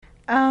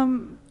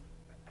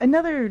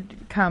Another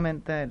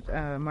comment that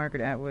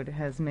Margaret Atwood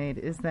has made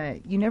is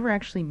that you never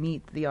actually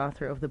meet the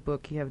author of the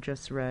book you have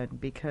just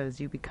read because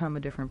you become a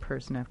different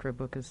person after a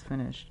book is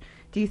finished.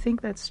 Do you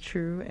think that's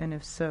true? And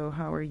if so,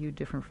 how are you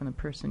different from the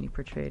person you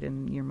portrayed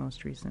in your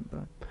most recent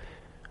book?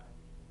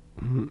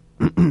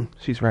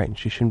 She's right.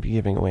 She shouldn't be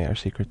giving away our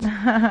secrets.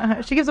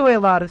 She gives away a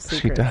lot of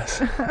secrets.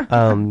 She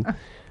does.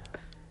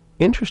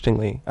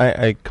 Interestingly,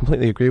 I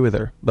completely agree with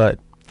her, but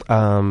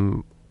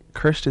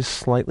Cursed is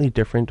slightly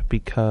different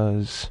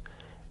because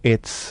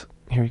it's,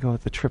 here we go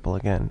with the triple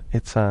again.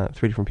 It's 3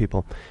 different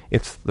people.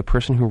 It's the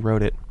person who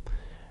wrote it,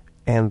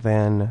 and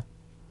then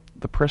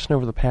the person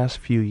over the past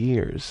few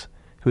years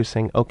who is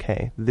saying,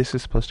 okay, this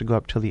is supposed to go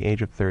up till the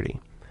age of 30,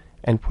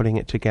 and putting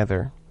it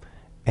together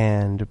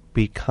and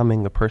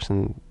becoming the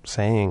person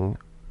saying,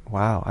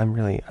 wow, I'm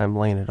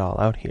laying it all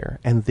out here,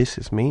 and this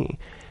is me,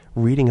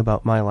 reading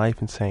about my life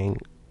and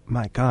saying,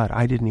 my God,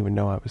 I didn't even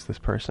know I was this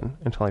person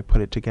until I put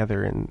it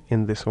together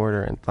in this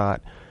order and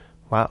thought,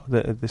 wow,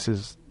 this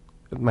is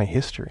my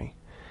history.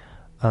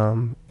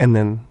 And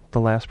then the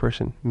last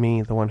person,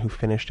 me, the one who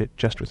finished it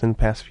just within the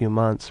past few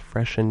months,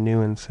 fresh and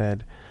new, and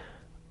said,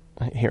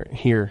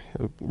 here,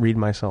 read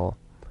my soul,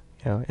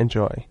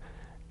 enjoy.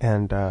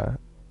 And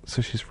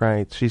so she's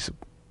right.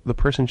 The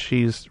person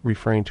she's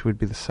referring to would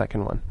be the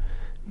second one.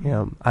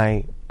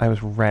 I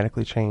was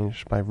radically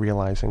changed by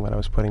realizing what I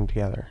was putting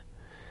together.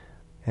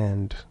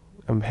 And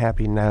I'm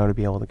happy now to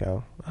be able to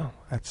go, oh,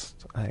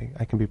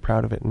 I can be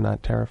proud of it and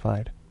not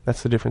terrified.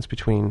 That's the difference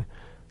between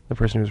the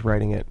person who's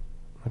writing it,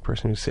 the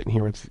person who's sitting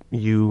here with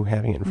you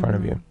having it in front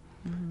of you.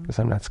 Because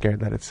I'm not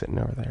scared that it's sitting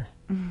over there.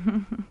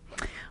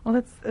 Well,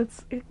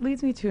 it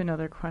leads me to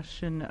another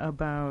question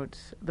about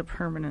the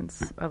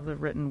permanence of the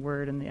written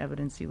word and the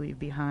evidence you leave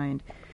behind.